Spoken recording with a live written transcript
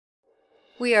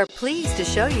We are pleased to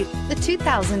show you the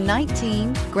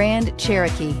 2019 Grand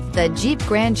Cherokee. The Jeep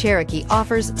Grand Cherokee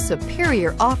offers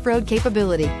superior off-road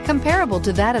capability comparable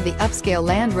to that of the upscale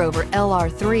Land Rover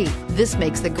LR3. This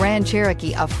makes the Grand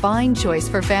Cherokee a fine choice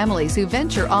for families who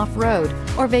venture off-road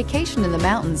or vacation in the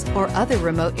mountains or other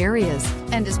remote areas,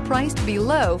 and is priced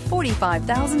below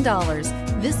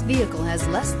 $45,000. This vehicle has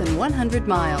less than 100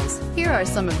 miles. Here are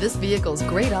some of this vehicle's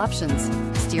great options: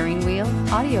 steering wheel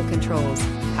audio controls,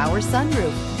 power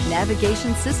sunroof,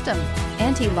 navigation system,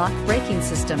 anti-lock braking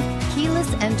system,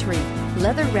 keyless entry,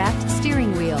 leather-wrapped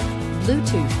steering wheel,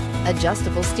 Bluetooth,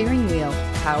 adjustable steering wheel,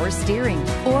 power steering,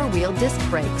 four-wheel disc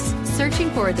brakes.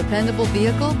 Searching for a dependable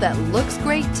vehicle that looks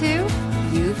great too?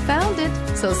 You found it,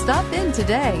 so stop in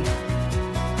today.